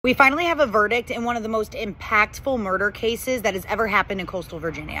We finally have a verdict in one of the most impactful murder cases that has ever happened in coastal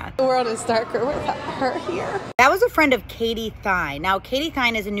Virginia. The world is darker without her here. That was a friend of Katie Thyne. Now, Katie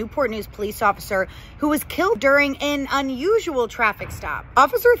Thyne is a Newport News police officer who was killed during an unusual traffic stop.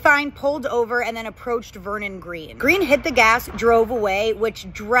 Officer Thyne pulled over and then approached Vernon Green. Green hit the gas, drove away,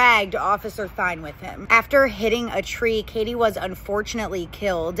 which dragged Officer Thyne with him. After hitting a tree, Katie was unfortunately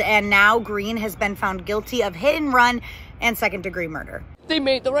killed, and now Green has been found guilty of hit and run and second-degree murder. They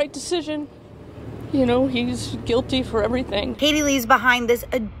made the right decision. You know, he's guilty for everything. Katie leaves behind this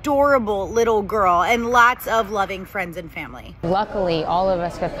adorable little girl and lots of loving friends and family. Luckily, all of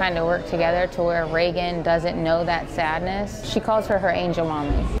us could kind of work together to where Reagan doesn't know that sadness. She calls her angel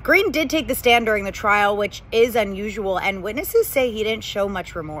mommy. Green did take the stand during the trial, which is unusual, and witnesses say he didn't show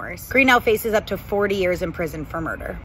much remorse. Green now faces up to 40 years in prison for murder.